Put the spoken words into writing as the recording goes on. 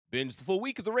Binge the full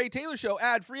week of The Ray Taylor Show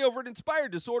ad-free over at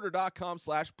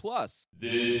inspireddisorder.com/plus.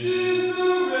 This is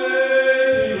The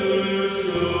Ray Taylor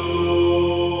Show.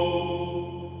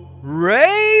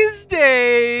 Rayz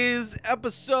Dayz,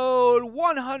 episode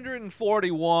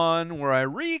 141, where I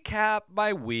recap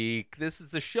my week. This is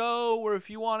the show where if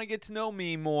you want to get to know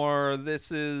me more,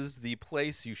 this is the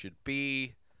place you should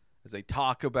be as I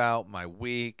talk about my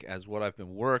week, as what I've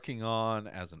been working on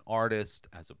as an artist,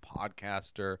 as a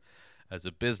podcaster, as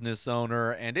a business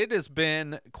owner, and it has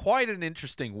been quite an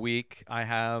interesting week. I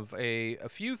have a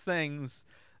few things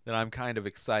that I'm kind of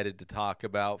excited to talk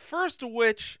about. First of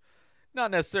which, not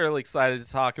necessarily excited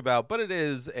to talk about, but it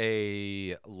is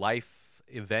a life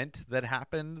event that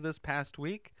happened this past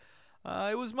week.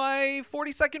 It was my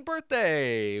 42nd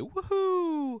birthday.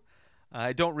 Woohoo!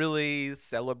 I don't really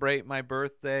celebrate my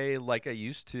birthday like I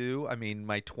used to. I mean,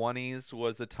 my 20s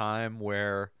was a time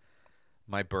where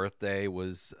my birthday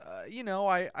was,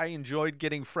 I enjoyed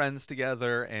getting friends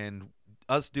together and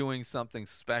us doing something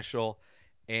special.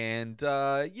 And,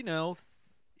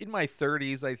 in my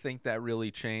 30s, I think that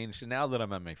really changed. And now that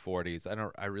I'm in my 40s,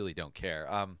 I really don't care.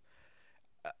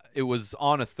 It was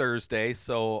on a Thursday,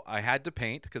 so I had to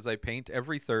paint because I paint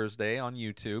every Thursday on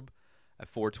YouTube at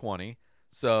 4:20.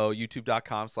 So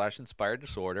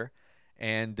youtube.com/inspireddisorder.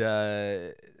 And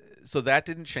so that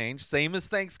didn't change. Same as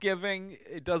Thanksgiving.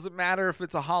 It doesn't matter if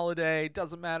it's a holiday. It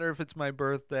doesn't matter if it's my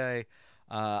birthday.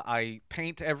 I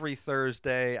paint every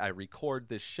Thursday. I record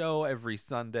this show every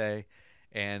Sunday.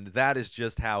 And that is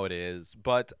just how it is.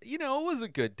 But, it was a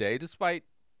good day despite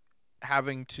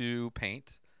having to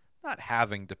paint. Not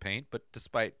having to paint, but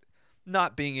despite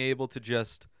not being able to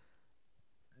just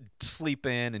sleep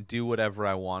in and do whatever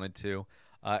I wanted to.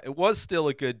 It was still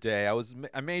a good day.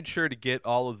 I made sure to get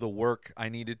all of the work I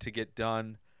needed to get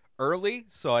done early,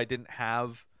 so I didn't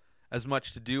have as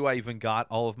much to do. I even got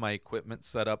all of my equipment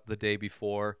set up the day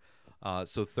before.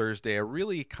 So Thursday, I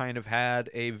really kind of had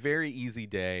a very easy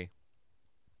day.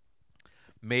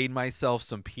 Made myself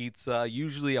some pizza.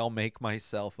 Usually I'll make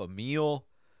myself a meal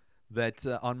that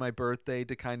on my birthday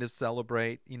to kind of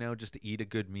celebrate, just to eat a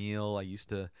good meal. I used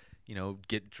to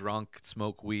get drunk,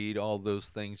 smoke weed, all those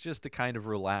things, just to kind of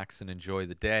relax and enjoy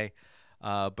the day.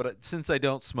 But since I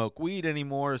don't smoke weed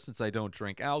anymore, since I don't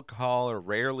drink alcohol or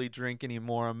rarely drink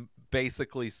anymore, I'm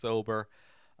basically sober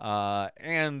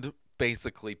and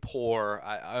basically poor.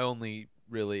 I only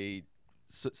really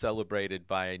celebrated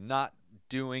by not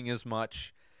doing as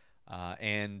much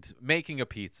and making a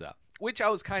pizza, which I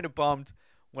was kind of bummed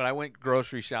when I went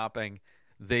grocery shopping.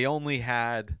 I've been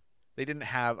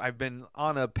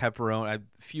on a pepperoni. A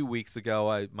few weeks ago,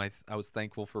 I was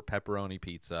thankful for pepperoni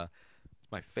pizza. It's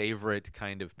my favorite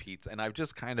kind of pizza. And I've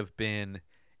just kind of been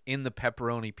in the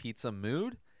pepperoni pizza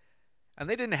mood. And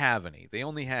they didn't have any. They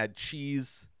only had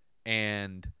cheese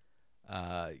and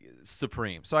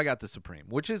Supreme. So I got the Supreme,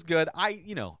 which is good. I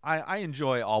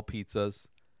enjoy all pizzas.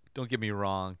 Don't get me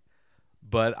wrong.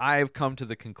 But I've come to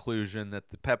the conclusion that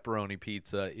the pepperoni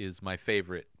pizza is my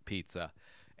favorite pizza.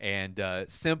 And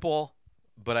simple,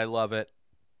 but I love it.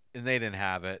 And they didn't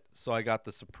have it, so I got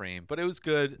the Supreme. But it was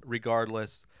good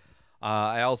regardless.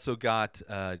 I also got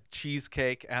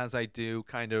cheesecake, as I do,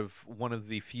 kind of one of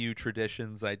the few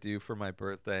traditions I do for my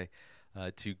birthday,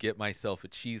 to get myself a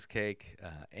cheesecake,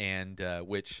 and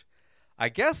which I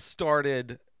guess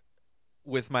started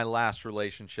with my last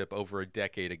relationship over a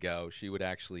decade ago. She would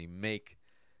actually make,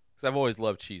 because I've always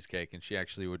loved cheesecake, and she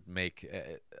actually would make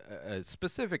a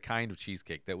specific kind of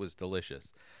cheesecake that was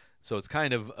delicious. So it's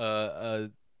kind of a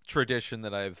tradition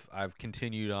that I've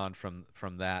continued on from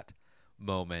that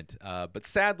moment. But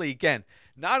sadly, again,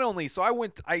 not only so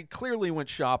I clearly went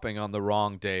shopping on the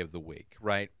wrong day of the week,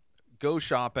 right? Go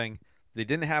shopping. They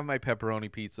didn't have my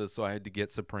pepperoni pizza, so I had to get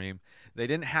Supreme. They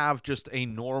didn't have just a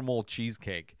normal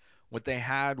cheesecake. What they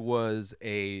had was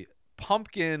a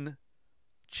pumpkin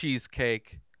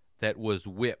cheesecake that was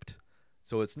whipped.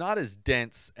 So it's not as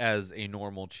dense as a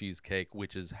normal cheesecake,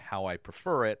 which is how I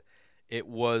prefer it. It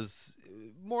was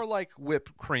more like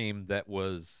whipped cream that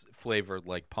was flavored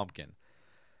like pumpkin,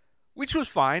 which was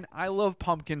fine. I love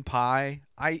pumpkin pie.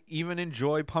 I even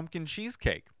enjoy pumpkin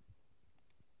cheesecake.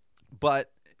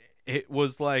 But it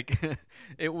was like,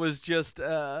 it was just,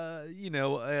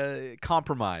 a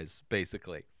compromise,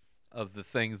 basically, of the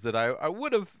things that I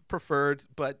would have preferred,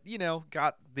 but,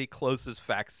 got the closest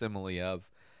facsimile of.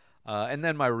 And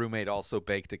then my roommate also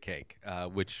baked a cake,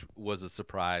 which was a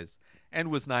surprise and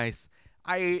was nice.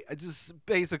 I just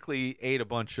basically ate a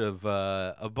bunch of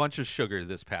sugar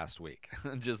this past week.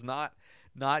 Just not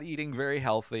eating very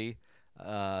healthy.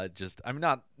 I'm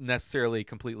not necessarily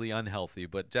completely unhealthy,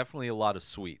 but definitely a lot of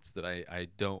sweets that I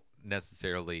don't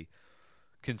necessarily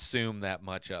consume that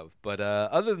much of. But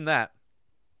other than that,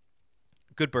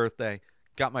 good birthday.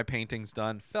 Got my paintings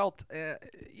done. Felt,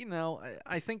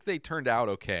 I think they turned out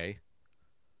okay.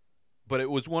 But it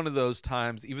was one of those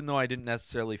times, even though I didn't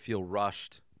necessarily feel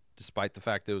rushed, despite the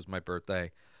fact that it was my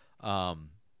birthday, I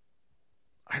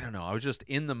don't know. I was just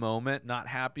in the moment, not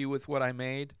happy with what I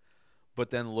made. But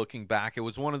then looking back, it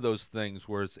was one of those things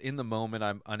where it's in the moment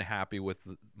I'm unhappy with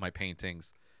my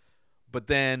paintings. But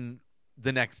then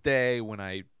the next day when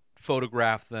I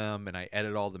photograph them and I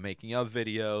edit all the making of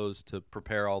videos to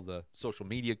prepare all the social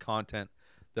media content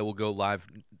that will go live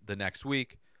the next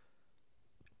week,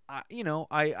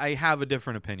 I have a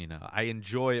different opinion now. I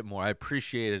enjoy it more. I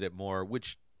appreciated it more,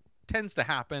 which tends to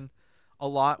happen a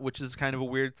lot, which is kind of a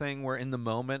weird thing where in the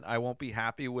moment I won't be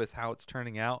happy with how it's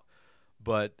turning out.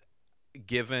 But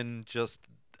given just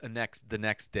the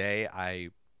next day, I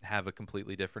have a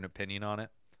completely different opinion on it.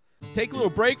 Let's take a little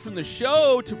break from the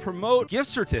show to promote gift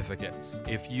certificates.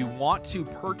 If you want to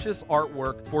purchase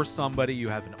artwork for somebody, you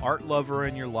have an art lover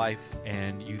in your life,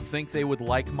 and you think they would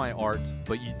like my art,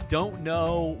 but you don't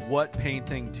know what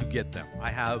painting to get them.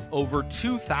 I have over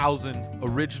 2,000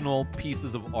 original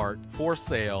pieces of art for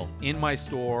sale in my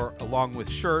store, along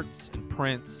with shirts and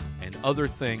prints and other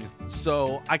things.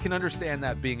 So I can understand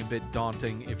that being a bit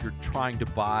daunting if you're trying to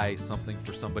buy something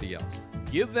for somebody else.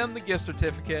 Give them the gift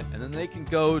certificate, and then they can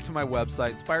go to my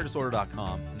website,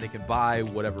 inspireddisorder.com, and they can buy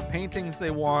whatever paintings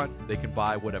they want. They can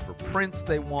buy whatever prints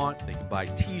they want. They can buy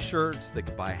t-shirts. They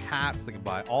can buy hats. They can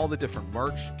buy all the different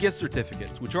merch. Gift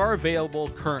certificates, which are available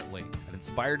currently at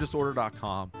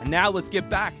inspireddisorder.com. And now let's get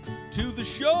back to the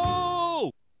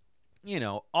show.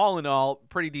 All in all,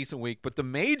 pretty decent week. But the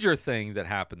major thing that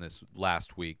happened this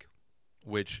last week,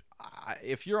 which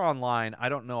if you're online, I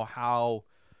don't know how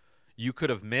you could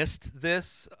have missed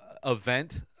this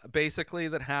event, basically,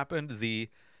 that happened. The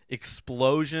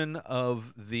explosion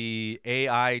of the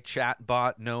AI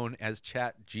chatbot known as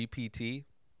ChatGPT.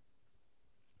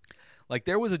 Like,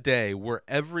 there was a day where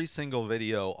every single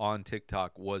video on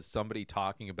TikTok was somebody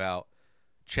talking about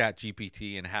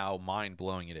ChatGPT and how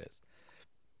mind-blowing it is.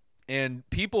 And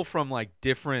people from, like,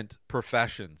 different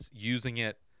professions using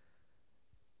it,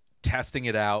 testing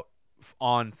it out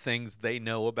on things they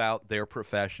know about their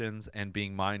professions and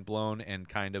being mind blown and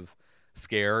kind of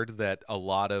scared that a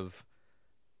lot of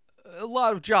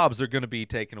jobs are going to be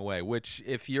taken away, which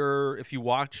if you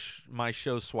watch my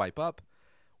show Swipe Up,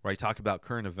 where I talk about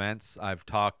current events, I've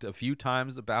talked a few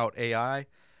times about AI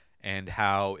and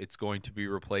how it's going to be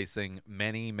replacing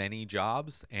many, many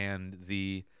jobs, and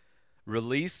the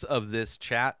release of this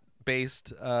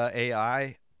chat-based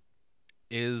AI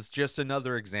is just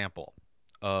another example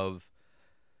of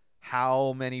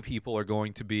how many people are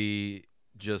going to be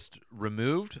just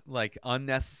removed, like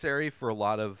unnecessary for a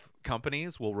lot of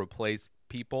companies, will replace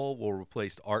people, will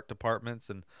replace art departments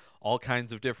and all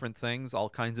kinds of different things, all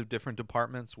kinds of different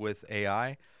departments with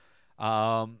AI.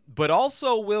 But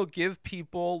also will give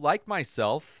people like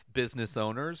myself, business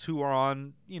owners who are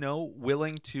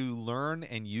willing to learn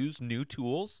and use new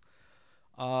tools.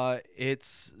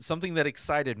 It's something that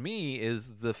excited me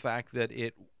is the fact that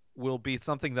it will be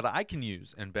something that I can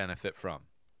use and benefit from.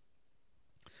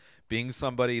 Being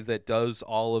somebody that does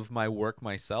all of my work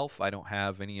myself, I don't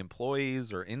have any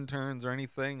employees or interns or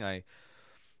anything. I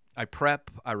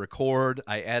prep, I record,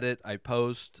 I edit, I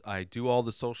post, I do all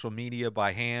the social media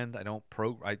by hand. I don't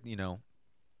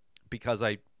because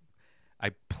I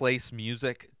place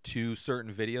music to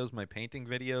certain videos, my painting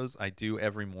videos. I do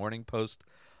every morning post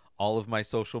all of my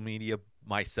social media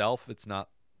myself. It's not,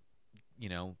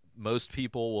 most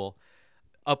people will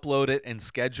upload it and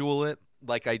schedule it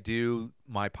like I do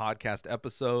my podcast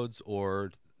episodes,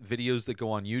 or videos that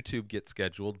go on YouTube get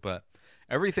scheduled, but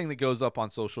everything that goes up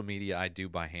on social media I do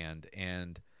by hand.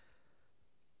 And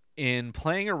in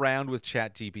playing around with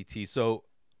ChatGPT, so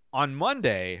on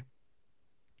Monday,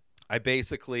 I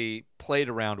basically played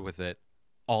around with it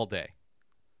all day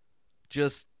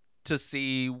just to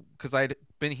see, because I'd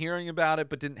been hearing about it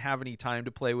but didn't have any time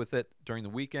to play with it during the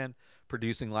weekend,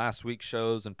 producing last week's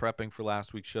shows and prepping for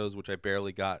last week's shows, which I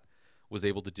barely was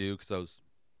able to do because I was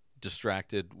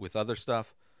distracted with other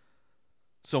stuff.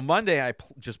 So Monday, I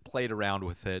just played around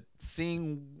with it,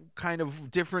 seeing kind of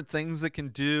different things it can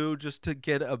do, just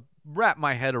to wrap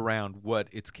my head around what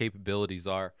its capabilities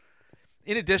are.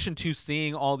 In addition to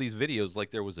seeing all these videos,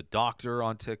 like there was a doctor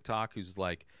on TikTok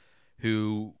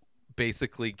who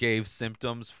basically gave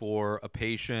symptoms for a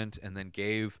patient and then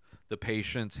gave the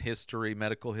patient's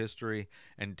medical history,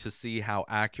 and to see how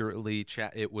accurately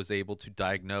it was able to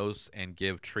diagnose and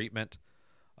give treatment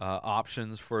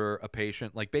options for a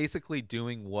patient, like basically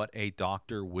doing what a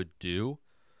doctor would do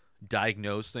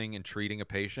diagnosing and treating a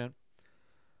patient.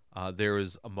 There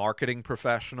was a marketing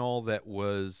professional that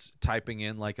was typing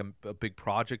in like a big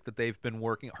project that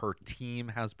her team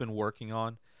has been working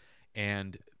on.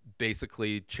 And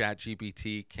basically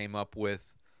ChatGPT came up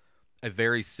with a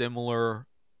very similar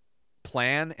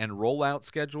plan and rollout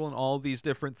schedule and all of these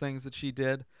different things that she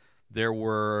did. There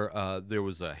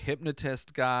was a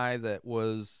hypnotist guy that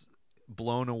was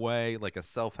blown away, like a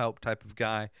self-help type of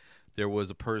guy. There was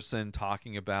a person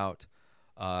talking about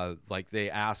like they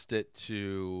asked it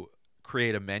to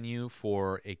create a menu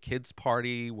for a kids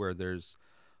party where there's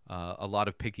a lot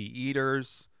of picky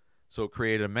eaters. So it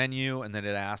created a menu, and then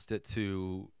it asked it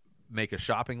to make a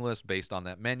shopping list based on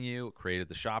that menu. It created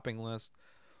the shopping list.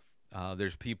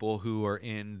 There's people who are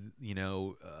in,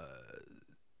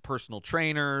 personal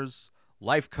trainers,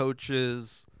 life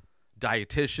coaches,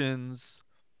 dietitians,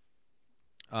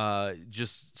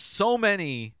 just so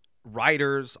many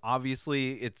writers.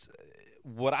 Obviously, it's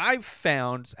what I've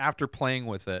found after playing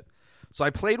with it. So I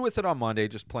played with it on Monday,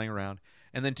 just playing around.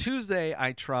 And then Tuesday,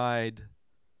 I tried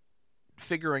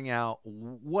figuring out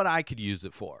what I could use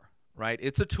it for, right?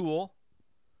 It's a tool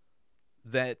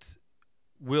that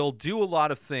will do a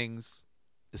lot of things,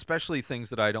 especially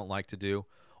things that I don't like to do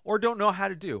or don't know how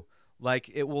to do. Like,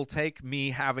 it will take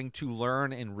me having to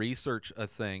learn and research a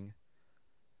thing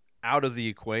out of the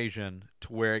equation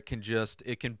to where it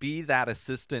can be that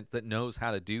assistant that knows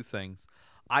how to do things.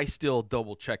 I still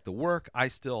double check the work. I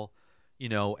still,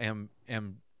 am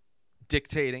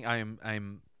dictating.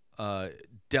 I'm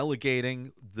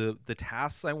delegating the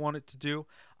tasks I want it to do.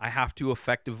 I have to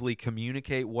effectively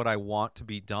communicate what I want to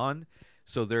be done.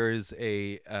 So there is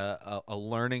a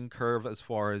learning curve as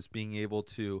far as being able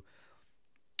to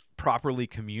properly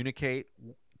communicate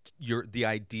the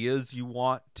ideas you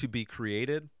want to be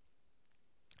created.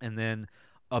 And then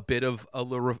a bit of a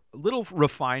little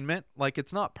refinement. Like,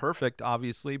 it's not perfect,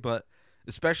 obviously, but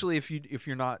especially if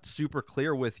you're not super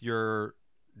clear with your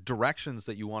directions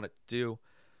that you want it to do,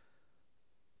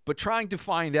 but trying to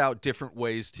find out different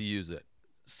ways to use it.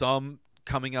 Some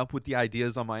coming up with the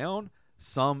ideas on my own,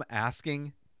 some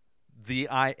asking the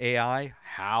AI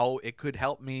how it could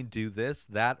help me do this,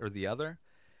 that, or the other.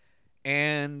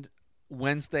 And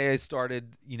Wednesday I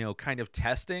started, kind of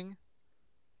testing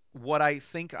what I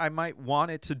think I might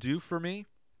want it to do for me.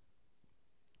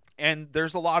 And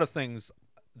there's a lot of things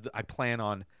that I plan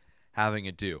on having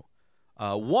it do.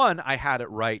 One, I had it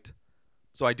write.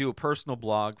 So I do a personal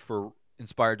blog for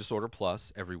Inspired Disorder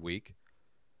Plus every week.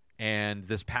 And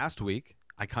this past week,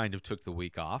 I kind of took the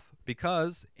week off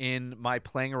because in my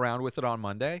playing around with it on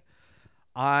Monday,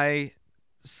 I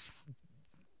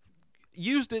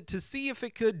used it to see if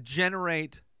it could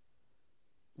generate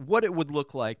what it would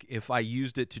look like if I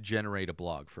used it to generate a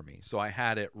blog for me. So I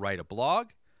had it write a blog,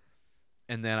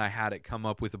 and then I had it come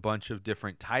up with a bunch of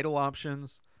different title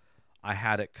options. I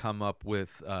had it come up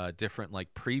with different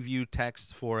like preview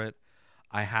texts for it.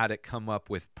 I had it come up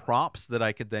with prompts that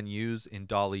I could then use in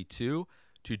DALL-E 2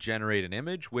 to generate an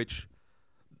image, which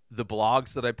the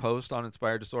blogs that I post on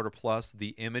Inspired Disorder Plus,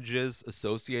 the images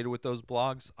associated with those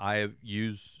blogs, I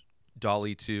use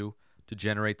DALL-E 2 to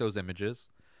generate those images.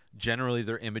 Generally,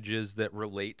 they're images that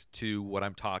relate to what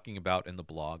I'm talking about in the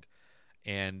blog.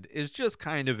 And it's just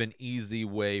kind of an easy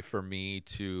way for me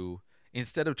to,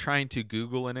 instead of trying to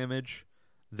Google an image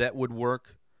that would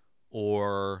work,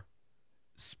 or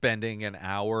spending an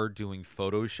hour doing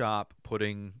Photoshop,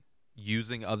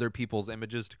 using other people's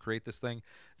images to create this thing.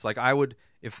 It's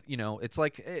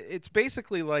like it's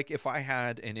basically like if I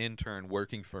had an intern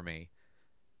working for me,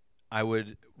 I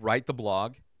would write the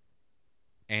blog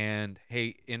and,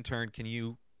 hey, intern,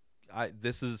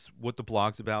 this is what the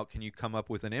blog's about. Can you come up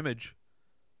with an image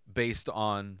based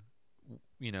on,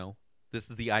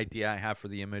 this is the idea I have for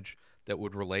the image that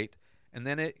would relate. And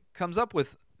then it comes up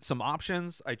with some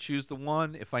options. I choose the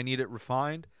one if I need it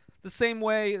refined. The same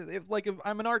way if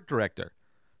I'm an art director,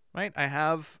 right? I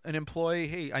have an employee,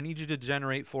 hey, I need you to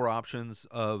generate 4 options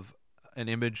of an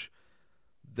image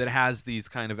that has these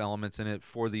kind of elements in it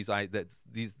for this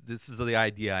is the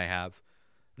idea I have.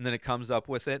 And then it comes up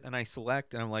with it, and I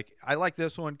select, and I'm like, I like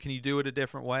this one. Can you do it a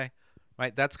different way?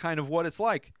 Right? That's kind of what it's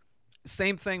like.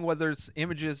 Same thing whether it's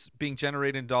images being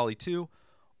generated in DALL-E 2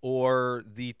 or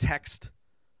the text,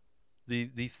 the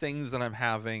things that I'm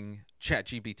having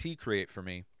ChatGPT create for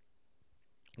me,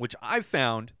 which I've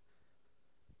found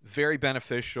very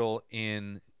beneficial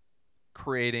in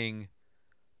creating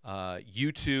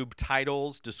YouTube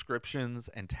titles, descriptions,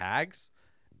 and tags.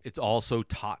 It's also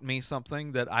taught me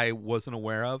something that I wasn't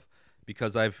aware of,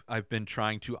 because I've been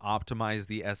trying to optimize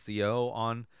the SEO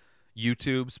on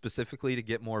YouTube specifically to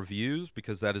get more views,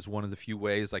 because that is one of the few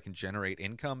ways I can generate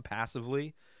income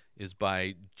passively, is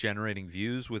by generating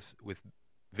views with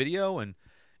video, and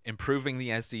improving the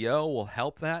SEO will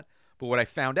help that. But what I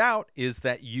found out is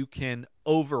that you can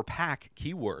overpack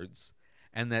keywords,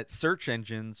 and that search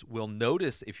engines will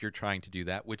notice if you're trying to do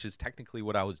that, which is technically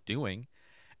what I was doing,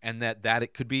 and that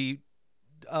it could be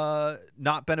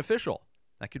not beneficial.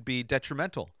 That could be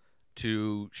detrimental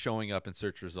to showing up in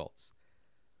search results.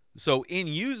 So in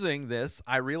using this,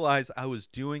 I realized I was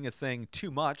doing a thing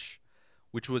too much,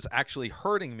 which was actually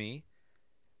hurting me.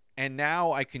 And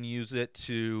now I can use it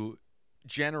to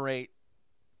generate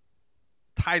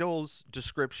titles,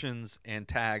 descriptions, and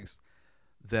tags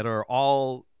that are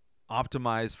all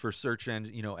optimized for search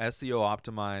engine, SEO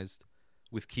optimized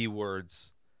with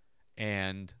keywords.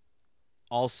 And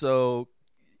also,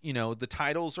 the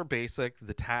titles are basic.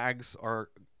 The tags are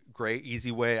great,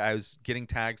 easy way. I was getting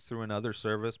tags through another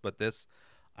service, but this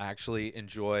I actually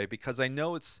enjoy, because I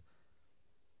know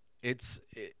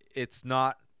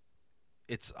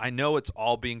I know it's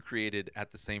all being created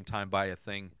at the same time by a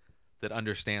thing that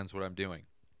understands what I'm doing.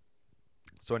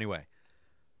 So anyway,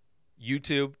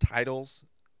 YouTube titles,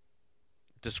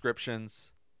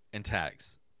 descriptions, and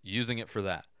tags, using it for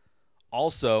that.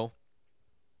 Also,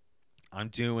 I'm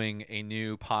doing a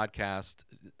new podcast,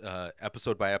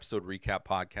 episode by episode recap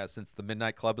podcast, since the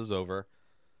Midnight Club is over.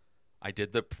 I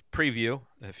did the preview.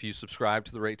 If you subscribe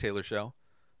to the Ray Taylor Show,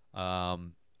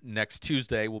 next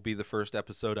Tuesday will be the first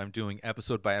episode. I'm doing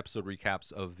episode by episode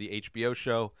recaps of the HBO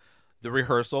show, The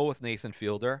Rehearsal with Nathan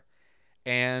Fielder.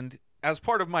 And as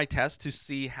part of my test to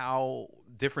see how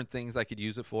different things I could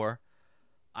use it for,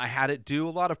 I had it do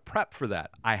a lot of prep for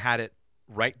that. I had it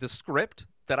write the script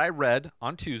that I read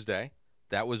on Tuesday.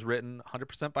 That was written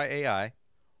 100% by AI.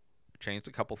 Changed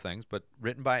a couple things, but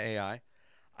written by AI.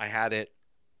 I had it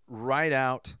write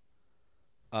out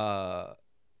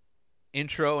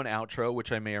intro and outro,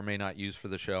 which I may or may not use for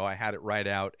the show. I had it write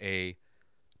out a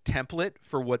template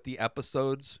for what the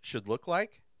episodes should look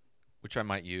like, which I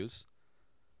might use.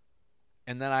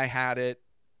 And then I had it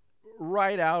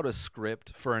write out a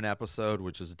script for an episode,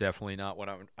 which is definitely not what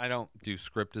I don't do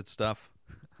scripted stuff.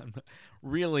 I'm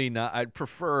really not. I'd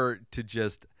prefer to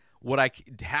just, what I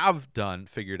have done,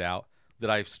 figured out, that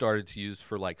I've started to use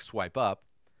for like Swipe Up,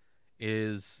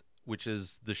 which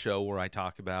is the show where I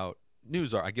talk about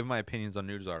I give my opinions on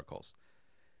news articles.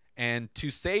 And to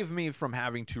save me from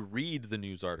having to read the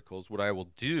news articles, what I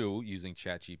will do using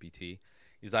ChatGPT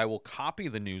is I will copy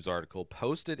the news article,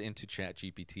 post it into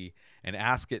ChatGPT, and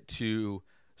ask it to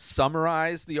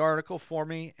summarize the article for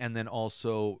me, and then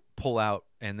also pull out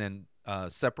and then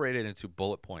separate it into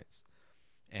bullet points.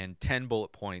 And 10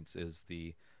 bullet points is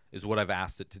what I've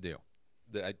asked it to do.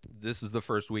 This is the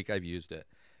first week I've used it.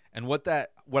 And what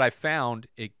I found,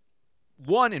 it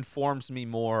informs me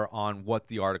more on what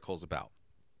the article's about,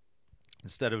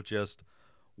 instead of just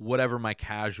whatever my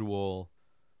casual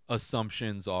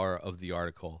assumptions are of the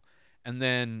article. And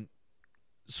then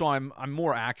so I'm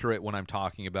more accurate when I'm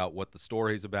talking about what the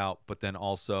story's about, but then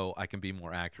also I can be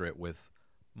more accurate with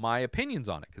my opinions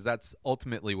on it, because that's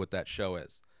ultimately what that show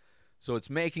is. So it's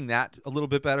making that a little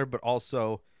bit better, but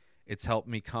also it's helped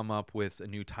me come up with a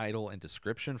new title and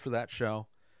description for that show.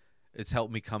 It's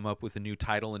helped me come up with a new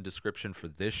title and description for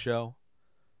this show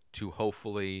to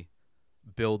hopefully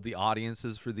build the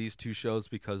audiences for these two shows,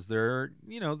 because they're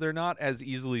not as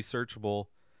easily searchable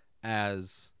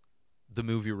as the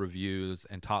movie reviews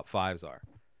and top fives are.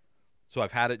 So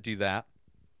I've had it do that.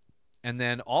 And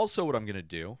then also what I'm going to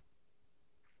do,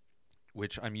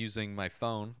 which I'm using my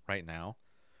phone right now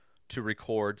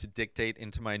to dictate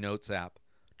into my notes app,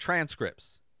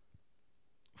 transcripts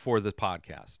for the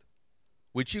podcast,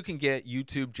 which you can get.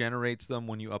 YouTube generates them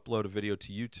when you upload a video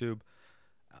to YouTube.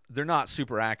 They're not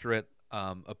super accurate.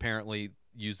 Apparently,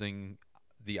 using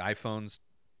the iPhone's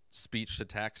speech to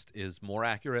text is more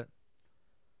accurate.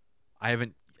 I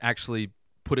haven't actually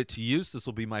put it to use. This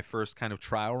will be my first kind of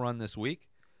trial run this week.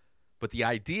 But the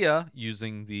idea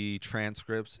using the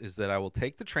transcripts is that I will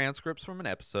take the transcripts from an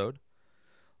episode,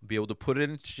 be able to put it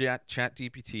in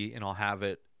ChatGPT, and I'll have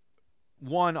it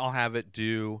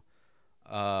do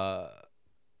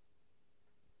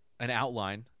an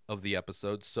outline of the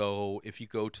episode. So if you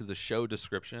go to the show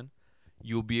description,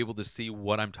 you'll be able to see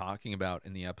what I'm talking about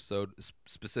in the episode,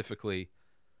 specifically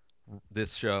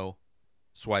this show,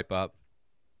 Swipe Up.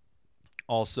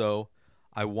 Also,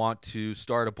 I want to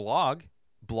start a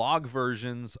blog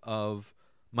versions of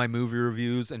my movie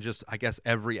reviews, and just, I guess,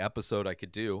 every episode I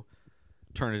could do,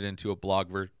 turn it into a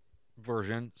blog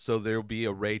version. So there'll be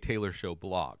a Ray Taylor Show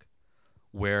blog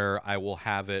where I will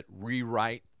have it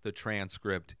rewrite the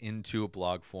transcript into a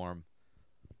blog form.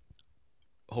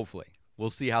 Hopefully. We'll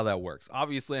see how that works.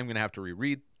 Obviously, I'm going to have to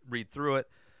read through it.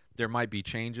 There might be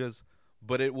changes,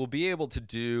 but it will be able to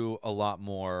do a lot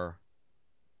more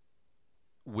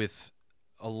with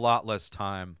a lot less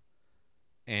time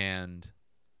and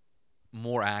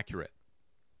more accurate.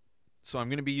 So I'm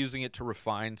going to be using it to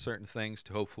refine certain things,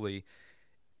 to hopefully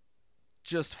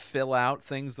just fill out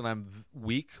things that I'm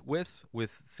weak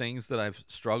with things that I've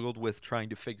struggled with trying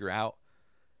to figure out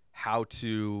how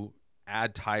to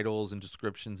add titles and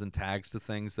descriptions and tags to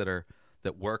things that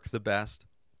work the best.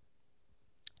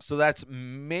 So that's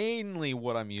mainly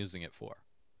what I'm using it for.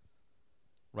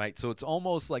 Right? So it's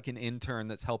almost like an intern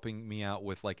that's helping me out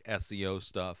with like SEO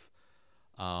stuff,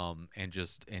 and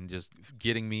just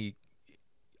getting me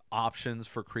options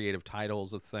for creative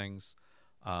titles of things,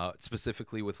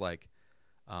 specifically with like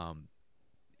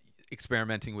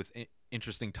experimenting with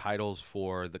interesting titles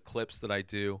for the clips that I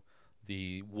do,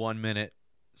 the 1-minute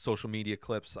social media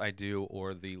clips I do,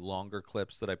 or the longer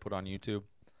clips that I put on YouTube.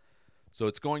 So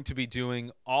it's going to be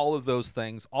doing all of those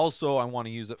things. Also, I want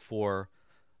to use it for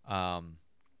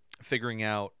figuring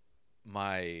out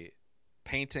my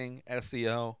painting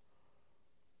SEO,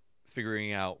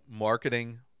 figuring out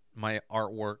marketing my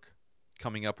artwork,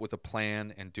 coming up with a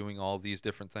plan and doing all these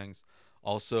different things.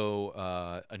 Also,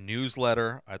 a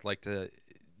newsletter. I'd like to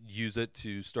use it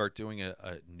to start doing a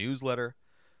newsletter,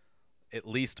 at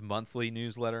least monthly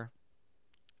newsletter,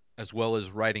 as well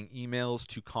as writing emails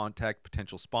to contact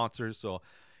potential sponsors. So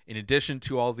in addition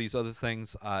to all these other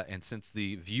things, and since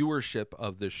the viewership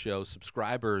of this show,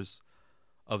 subscribers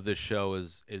of this show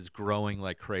is growing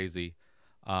like crazy,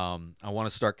 I want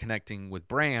to start connecting with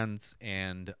brands,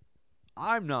 and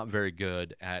I'm not very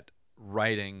good at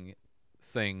writing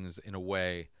things in a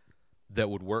way that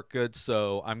would work good.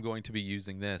 So I'm going to be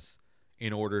using this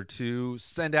in order to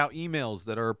send out emails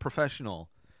that are professional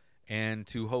and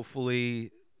to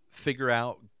hopefully figure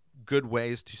out good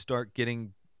ways to start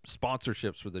getting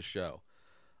sponsorships for the show.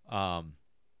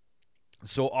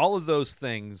 So all of those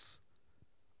things,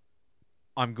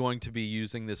 I'm going to be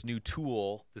using this new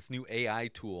tool, this new AI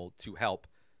tool, to help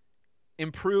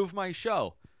improve my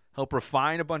show, help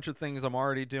refine a bunch of things I'm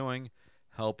already doing,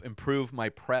 help improve my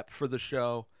prep for the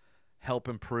show, help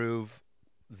improve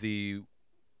the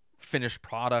finished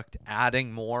product,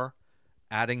 adding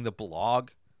the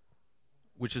blog,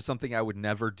 which is something I would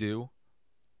never do,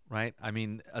 right? I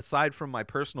mean, aside from my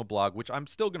personal blog, which I'm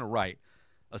still going to write,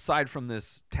 aside from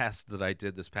this test that I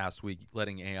did this past week,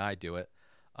 letting AI do it,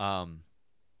 I'm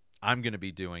going to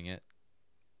be doing it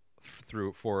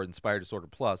for Inspired Disorder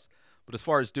Plus. But as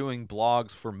far as doing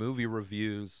blogs for movie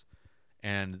reviews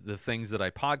and the things that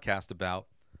I podcast about,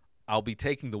 I'll be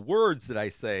taking the words that I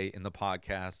say in the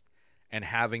podcast and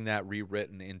having that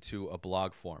rewritten into a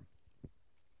blog form.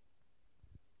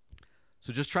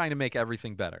 So just trying to make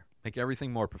everything better, make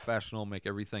everything more professional, make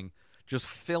everything, just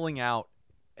filling out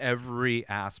every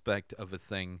aspect of a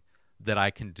thing that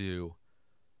I can do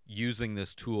using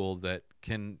this tool that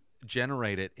can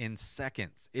generate it in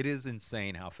seconds. It is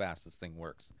insane how fast this thing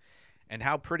works and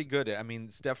how pretty good I mean,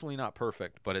 it's definitely not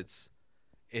perfect, but it's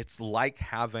like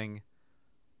having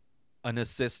an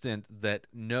assistant that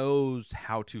knows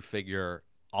how to figure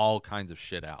all kinds of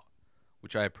shit out,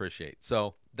 which I appreciate.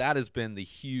 So that has been the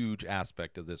huge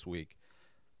aspect of this week,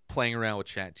 playing around with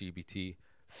ChatGPT,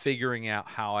 figuring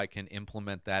out how I can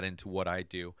implement that into what I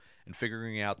do, and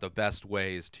figuring out the best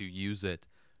ways to use it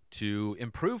to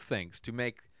improve things, to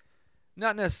make,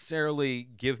 not necessarily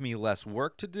give me less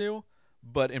work to do,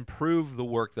 but improve the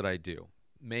work that I do,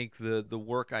 make the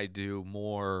work I do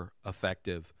more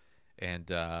effective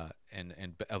and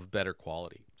of better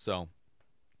quality. So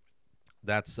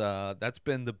that's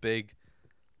been the big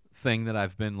thing that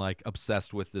I've been like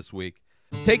obsessed with this week.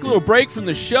 Let's take a little break from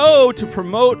the show to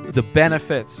promote the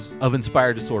benefits of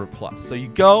Inspired Disorder Plus. So you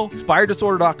go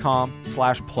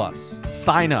inspireddisorder.com/plus.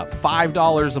 Sign up,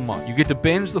 $5 a month. You get to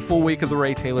binge the full week of The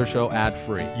Ray Taylor Show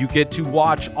ad-free. You get to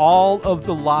watch all of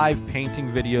the live painting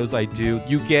videos I do.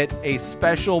 You get a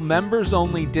special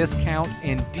members-only discount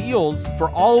and deals for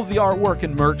all of the artwork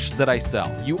and merch that I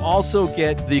sell. You also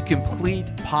get the complete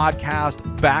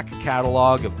podcast back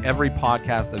catalog of every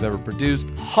podcast I've ever produced,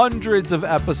 hundreds of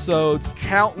episodes,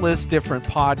 countless different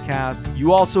podcasts.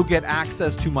 You also get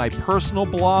access to my personal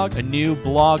blog. A new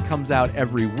blog comes out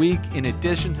every week. In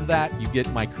addition to that, you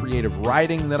get my creative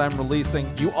writing that I'm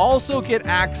releasing. You also get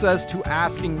access to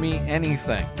Asking Me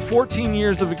Anything. 14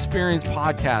 years of experience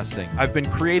podcasting. I've been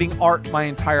creating art my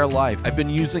entire life. I've been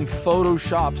using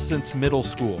Photoshop since middle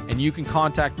school, and you can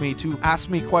contact me to ask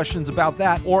me questions about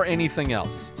that or anything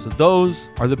else. So those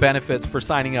are the benefits for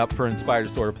signing up for Inspired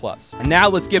Disorder Plus. And now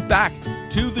let's get back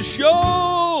to the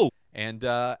show. And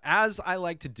as I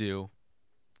like to do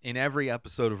in every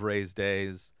episode of Rayz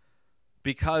Dayz,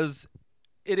 because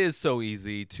it is so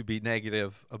easy to be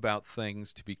negative about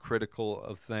things, to be critical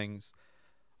of things,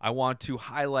 I want to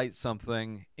highlight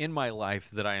something in my life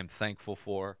that I am thankful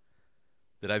for,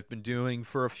 that I've been doing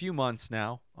for a few months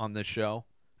now on this show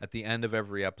at the end of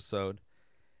every episode.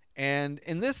 And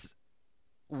in this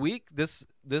week, this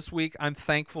week, I'm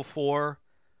thankful for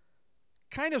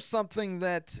kind of something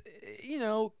that, you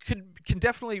know, can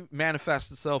definitely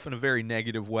manifest itself in a very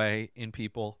negative way in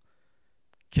people,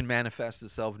 can manifest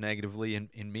itself negatively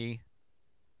in me,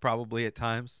 probably at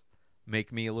times,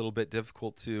 make me a little bit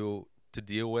difficult to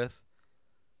deal with.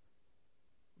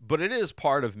 But it is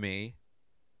part of me,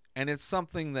 and it's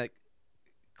something that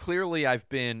clearly I've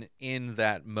been in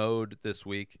that mode this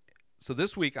week. So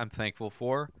this week I'm thankful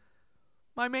for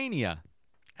my mania,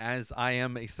 as I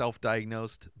am a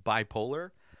self-diagnosed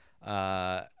bipolar.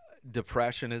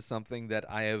 Depression is something that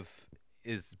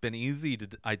it's been easy to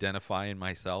identify in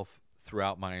myself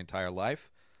throughout my entire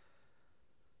life.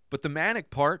 But the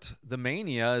manic part, the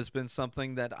mania, has been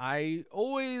something that I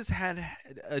always had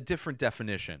a different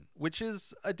definition, which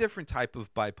is a different type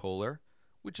of bipolar,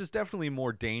 which is definitely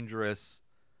more dangerous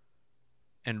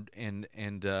and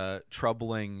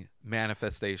troubling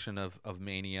manifestation of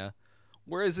mania.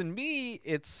 Whereas in me,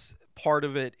 it's part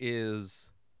of it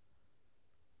is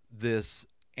this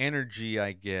energy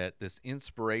I get, this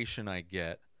inspiration I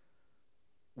get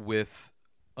with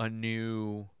a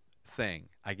new thing.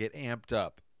 I get amped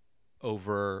up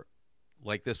over,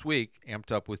 like this week,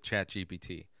 amped up with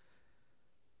ChatGPT,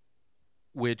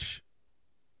 which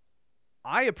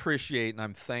I appreciate and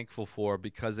I'm thankful for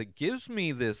because it gives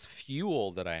me this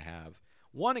fuel that I have.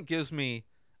 One, it gives me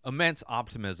immense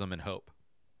optimism and hope,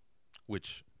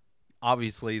 which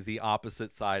obviously the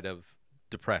opposite side of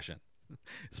depression,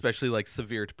 especially like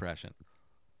severe depression,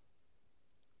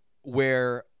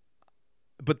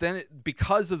 but then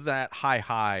because of that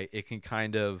high, it can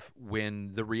kind of,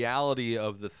 when the reality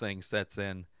of the thing sets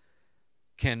in,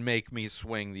 can make me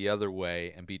swing the other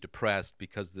way and be depressed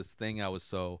because this thing I was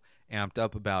so amped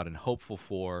up about and hopeful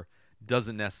for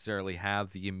doesn't necessarily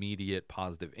have the immediate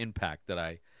positive impact that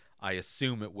I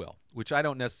assume it will, which I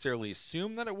don't necessarily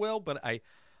assume that it will, but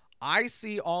I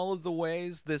see all of the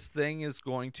ways this thing is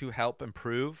going to help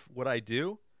improve what I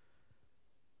do.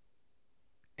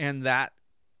 And that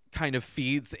kind of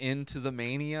feeds into the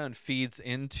mania and feeds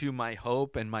into my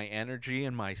hope and my energy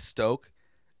and my stoke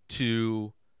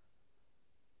to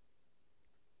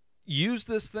use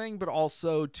this thing, but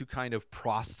also to kind of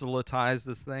proselytize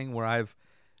this thing, where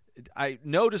I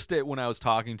noticed it when I was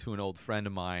talking to an old friend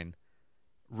of mine,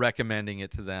 recommending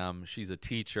it to them. She's a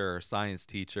teacher, science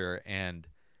teacher, and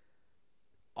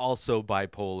also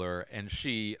bipolar, and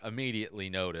she immediately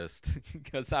noticed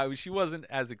because she wasn't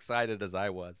as excited as I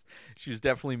was. She was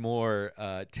definitely more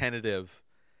tentative,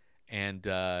 and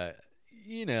as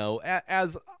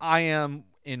I am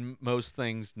in most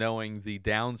things, knowing the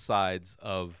downsides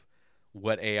of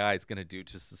what AI is going to do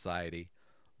to society.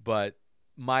 But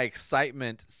my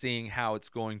excitement seeing how it's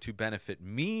going to benefit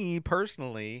me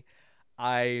personally,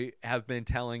 I have been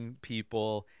telling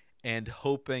people and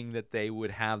hoping that they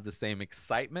would have the same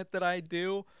excitement that I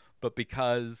do, but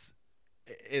because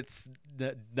it's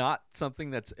not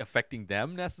something that's affecting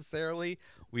them necessarily,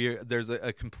 there's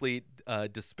a complete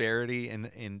disparity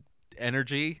in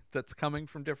energy that's coming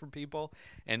from different people.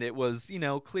 And it was,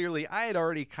 clearly I had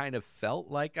already kind of felt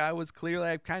like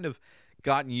I've kind of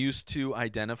gotten used to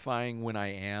identifying when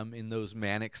I am in those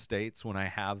manic states, when I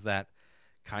have that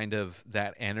kind of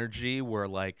that energy where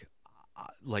like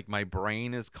my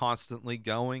brain is constantly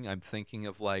going. I'm thinking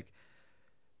of like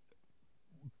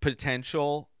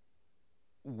potential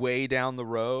way down the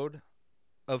road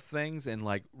of things and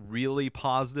like really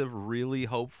positive, really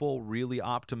hopeful, really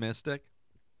optimistic,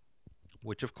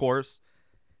 which of course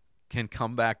can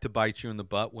come back to bite you in the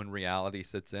butt when reality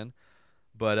sits in.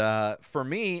 But for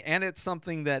me, and it's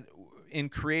something that in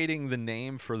creating the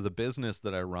name for the business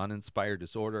that I run, Inspired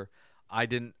Disorder, I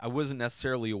wasn't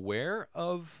necessarily aware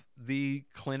of the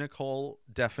clinical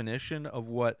definition of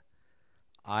what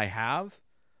I have.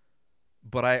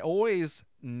 But I always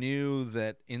knew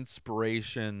that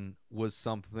inspiration was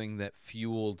something that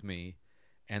fueled me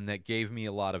and that gave me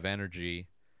a lot of energy,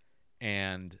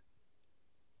 and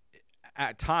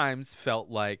at times felt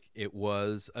like it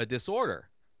was a disorder.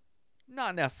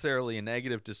 Not necessarily a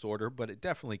negative disorder, but it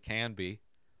definitely can be.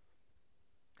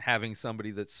 Having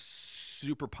somebody that's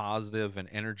super positive and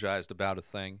energized about a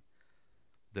thing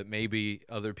that maybe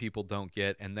other people don't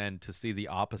get, and then to see the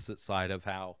opposite side of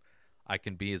how I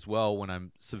can be as well when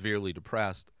I'm severely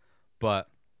depressed. But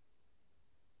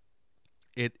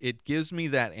it gives me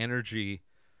that energy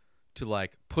to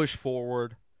like push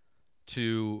forward,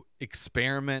 to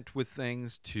experiment with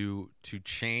things, to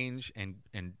change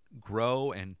and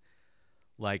grow, and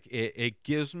like it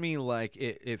gives me like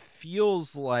it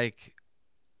feels like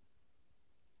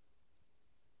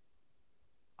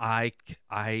I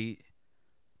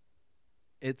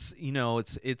it's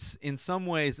it's in some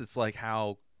ways it's like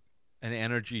how an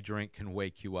energy drink can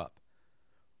wake you up,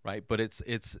 right? But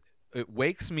it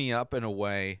wakes me up in a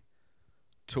way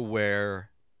to where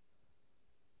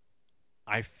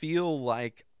I feel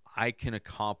like I can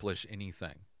accomplish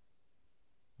anything,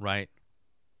 right?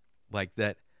 Like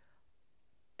that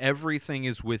everything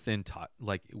is within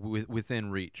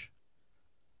reach.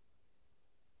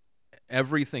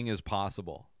 Everything is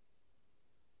possible.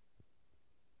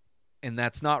 And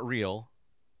that's not real.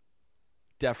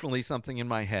 Definitely something in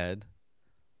my head,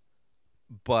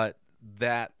 but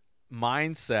that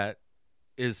mindset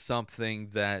is something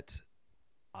that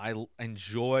I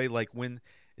enjoy. Like when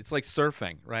it's like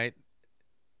surfing, right?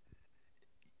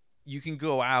 You can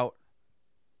go out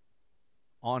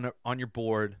on your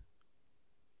board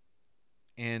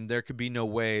and there could be no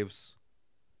waves,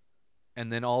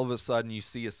 and then all of a sudden you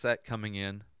see a set coming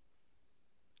in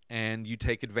and you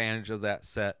take advantage of that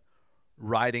set,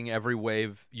 riding every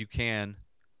wave you can,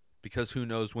 because who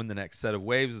knows when the next set of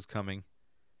waves is coming.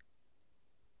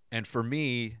 And for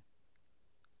me,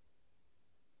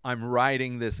 I'm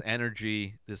riding this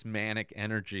energy, this manic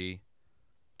energy,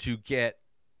 to get,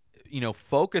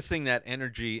 focusing that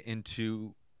energy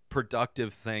into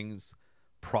productive things,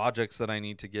 projects that I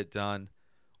need to get done,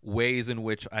 ways in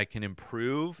which I can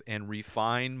improve and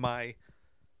refine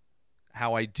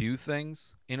how I do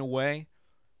things in a way.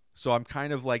 So I'm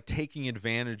kind of like taking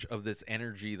advantage of this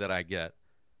energy that I get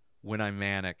when I'm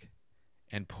manic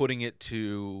and putting it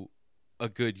to a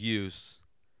good use,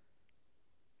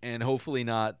 and hopefully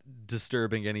not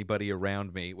disturbing anybody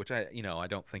around me, which I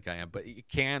don't think I am, but it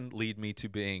can lead me to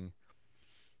being,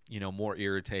 more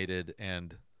irritated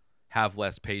and have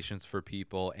less patience for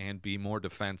people and be more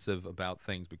defensive about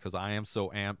things because I am so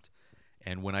amped.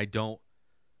 And when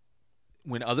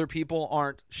other people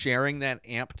aren't sharing that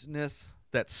ampedness,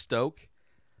 that stoke,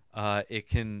 it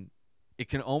can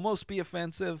almost be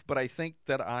offensive, but I think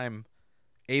that I'm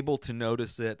able to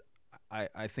notice it.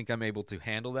 I think I'm able to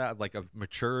handle that. Like I've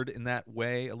matured in that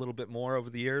way a little bit more over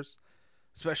the years,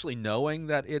 especially knowing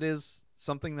that it is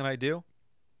something that I do.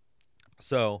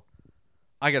 So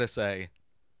I got to say,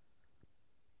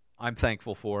 I'm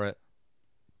thankful for it.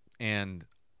 And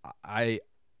I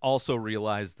also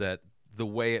realize that the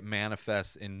way it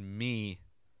manifests in me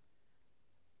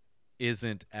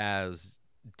isn't as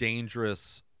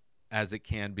dangerous as it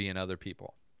can be in other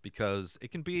people, because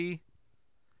it can be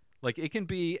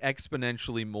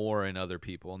exponentially more in other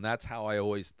people. And that's how I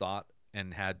always thought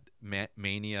and had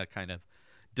mania kind of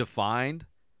defined.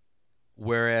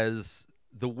 Whereas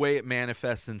the way it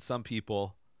manifests in some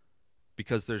people,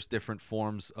 because there's different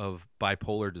forms of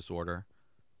bipolar disorder,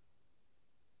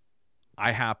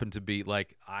 I happen to be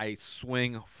like, I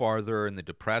swing farther in the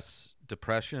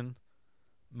depression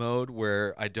mode,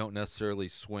 where I don't necessarily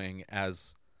swing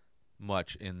as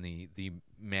much in the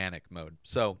manic mode.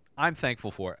 So I'm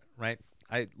thankful for it, right?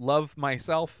 I love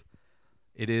myself.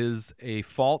 It is a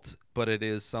fault, but it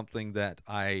is something that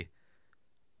I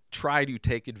try to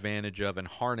take advantage of and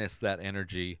harness that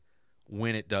energy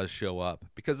when it does show up,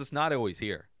 because it's not always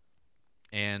here.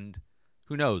 And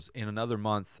who knows, in another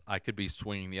month I could be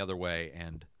swinging the other way,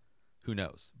 and who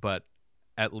knows. But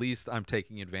at least I'm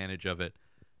taking advantage of it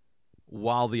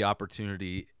while the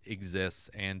opportunity exists,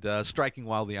 and striking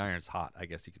while the iron's hot, I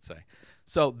guess you could say.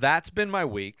 So that's been my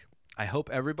week. I hope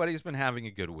everybody's been having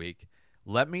a good week.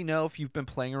 Let me know if you've been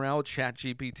playing around with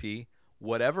ChatGPT.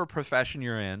 Whatever profession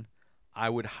you're in, I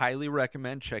would highly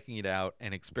recommend checking it out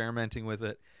and experimenting with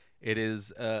it. It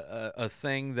is a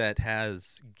thing that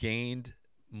has gained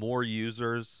more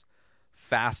users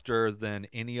faster than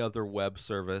any other web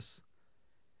service,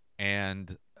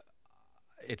 and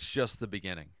it's just the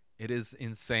beginning. It is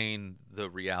insane, the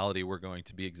reality we're going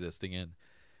to be existing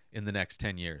in the next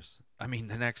 10 years. I mean,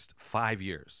 the next 5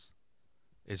 years.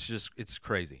 It's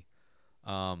crazy.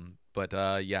 But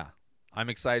yeah, I'm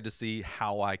excited to see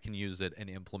how I can use it and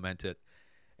implement it.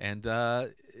 And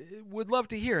would love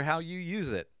to hear how you use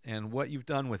it and what you've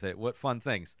done with it, what fun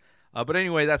things. But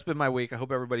anyway, that's been my week. I hope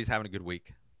everybody's having a good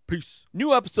week. Peace.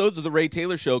 New episodes of The Ray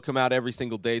Taylor Show come out every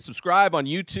single day. Subscribe on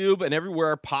YouTube and everywhere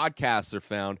our podcasts are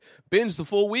found. Binge the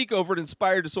full week over at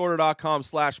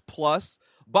inspireddisorder.com/plus.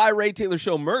 Buy Ray Taylor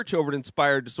Show merch over at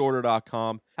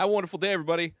inspireddisorder.com. Have a wonderful day,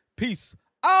 everybody. Peace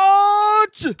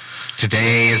out!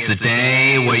 Today is the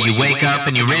day where you wake up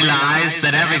and you realize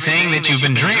that everything that you've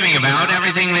been dreaming about,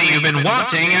 everything that you've been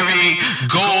wanting, every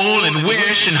goal and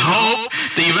wish and hope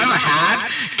that you've ever had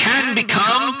can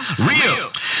become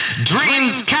real.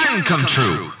 Dreams can come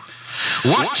true.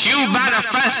 What you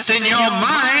manifest in your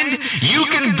mind, you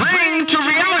can bring to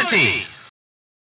reality.